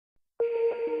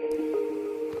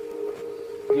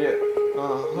Yeah.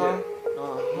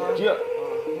 Yeah.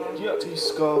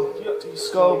 T-Skull,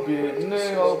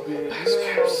 Bidnez.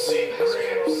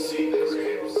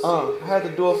 Had to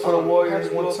do it for the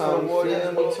Warriors one time.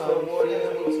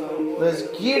 Let's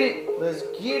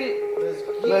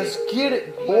get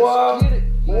it, boy.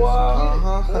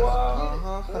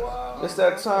 It's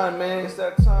that time, man.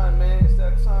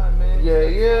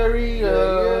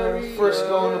 Yeah.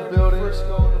 Frisco in the building.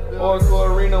 Oracle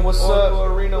Arena, what's up?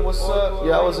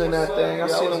 Yeah, I was in that thing. I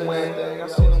seen them win.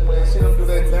 Seen them do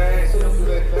that thing.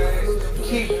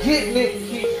 Keep getting it.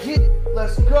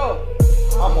 Let's go.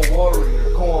 I'm a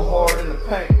warrior, going hard in the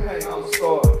paint. I'm a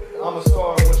star.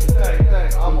 What you think?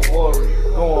 I'm a warrior,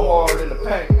 going hard in the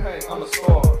paint. I'm a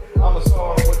star.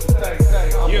 What you think?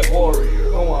 I'm a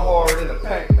warrior, going hard in the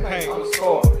paint. I'm a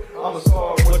star.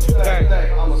 What you think?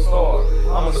 I'm a star.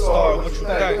 What you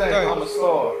think? I'm a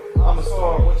star.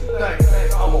 What you think?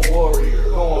 I'm a warrior,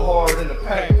 going hard in the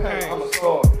paint. I'm a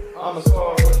star.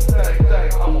 What you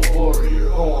think? I'm a warrior,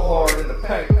 going hard in the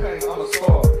paint. I'm a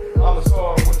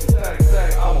star. What you think?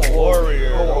 I'm a warrior,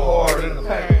 going hard in the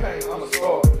paint. I'm a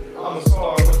star.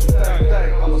 What you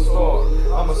think? I'm a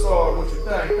star. What you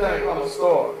think? I'm a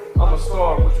star.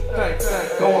 What you think?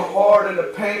 Going hard in the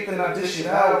paint, then I dish it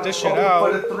out.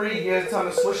 For the 3 years, time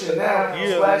to switch it now.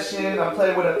 Splashing, I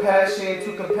play with a passion.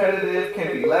 Too competitive,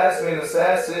 can't be last man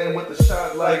assassin. With the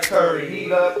shot like Curry,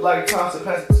 heat up like Thompson,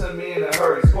 pass it to me in a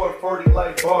hurry. Score 40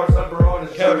 like bars, number on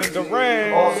his jersey.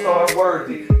 All-star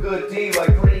worthy, good D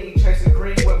like Green, chasing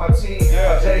green with my team.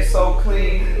 My J so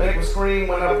clean, make them scream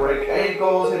when I break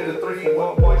ankles. Hit the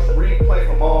 3-1 points, replay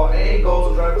from all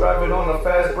angles. Drive it on a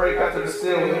fast break after the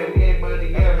steal. Hit me in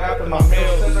money after my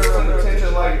meal. Center of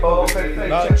attention like Bo.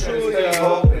 Stay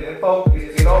open and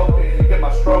focus, get open. Get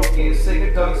my stroke in,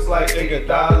 sick dunks like $8.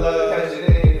 Catch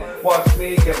it in, watch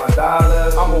me get my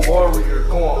dollars. I'm a warrior,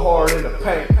 going hard in the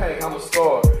paint. I'm a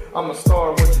star.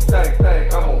 What you think?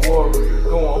 I'm a warrior,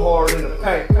 going hard in the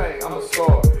paint. I'm a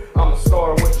star.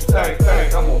 What you think?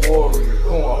 I'm a warrior,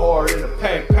 going hard in the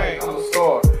paint.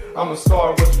 I'm a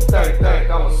star. What you think?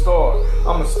 I'm a star.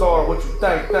 What you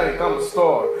think? I'm a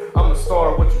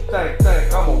star. What you think?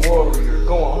 I'm a warrior,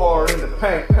 going hard in the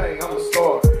paint. I'm a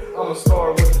star.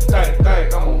 What you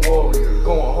think? I'm a warrior,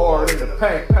 going hard in the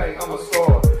paint. I'm a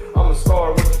star.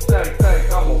 What you think?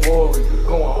 I'm a warrior,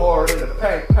 going hard in the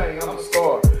paint.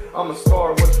 I'm a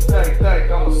star. What you think?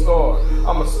 I'm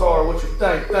a star. What you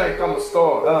think? I'm a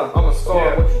star.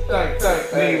 What you think?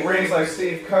 Need rings like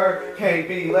Steve Kerr, can't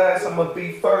be last, I'ma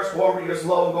be first. Warriors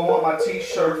logo on my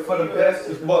t-shirt. For the best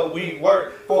is what we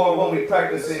work for when we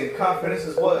practicing. Confidence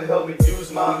is what helped me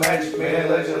use my magic, man.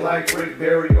 Legend like Rick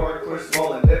Barry or Chris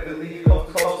Mullin. Never leave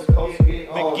coast to coast, get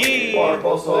on.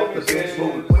 Barbosa off the bench,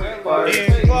 moving quick, fire.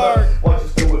 Watch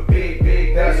us do it big.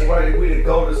 That's right, we the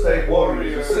Golden State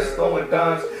Warriors. Assist throwing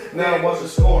dimes. Now watch the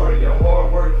scoring, your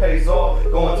hard work pays off.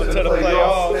 Going to the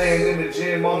playoffs, staying in the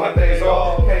gym on my days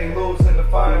off. Can't lose in the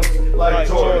finals like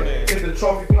Jordan. Hit the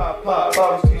trophy, pop,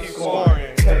 bottles keep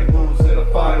scoring. Can't lose in the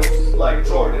finals like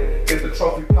Jordan. Hit the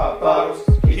trophy, pop, bottles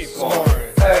keep scoring.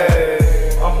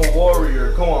 Hey, I'm a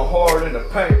warrior, going hard in the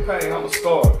paint. I'm a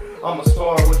star. What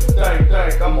you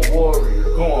think? I'm a warrior,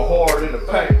 going hard in the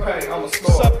paint. I'm a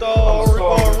star. What's up, though?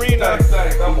 Arena.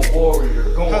 I'm a warrior,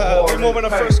 going hard in the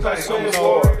paint.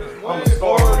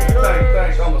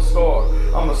 I'm a star.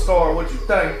 I'm a star. What you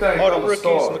think? All the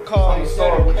rookies in the car. I'm a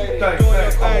star. What you think? I'm a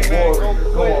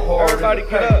warrior, going hard in the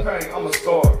paint. I'm a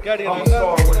star. What you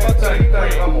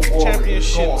think? I'm a warrior,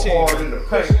 going hard in the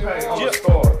paint.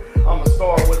 I'm a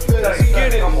star. What you think?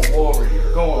 I'm a warrior,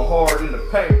 going hard in the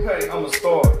paint. I'm a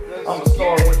star.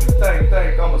 What you think?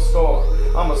 I'm a star.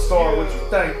 What you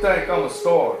think? I'm a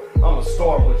star.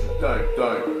 What you think?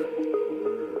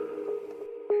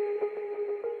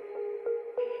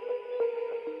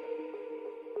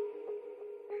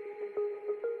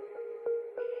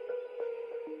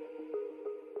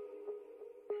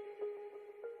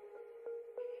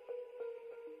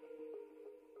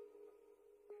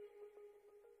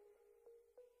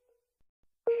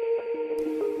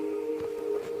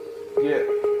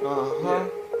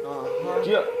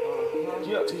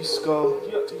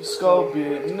 T-Skull,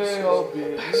 Bidnez.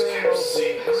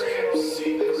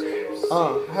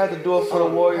 Had to do it for the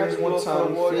Warriors one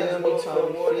time.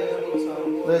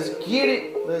 Let's get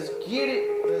it,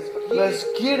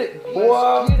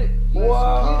 boy.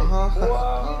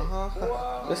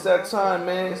 It's that time,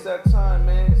 man.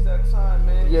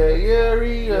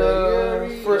 Yeah.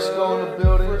 Frisco in the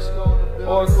building.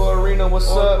 Oracle Arena,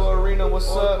 what's up?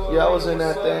 Yeah, I was in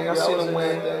that thing. I seen them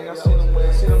win.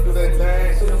 Seen them do that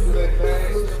thing.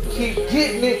 Keep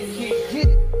getting it.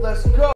 Let's go.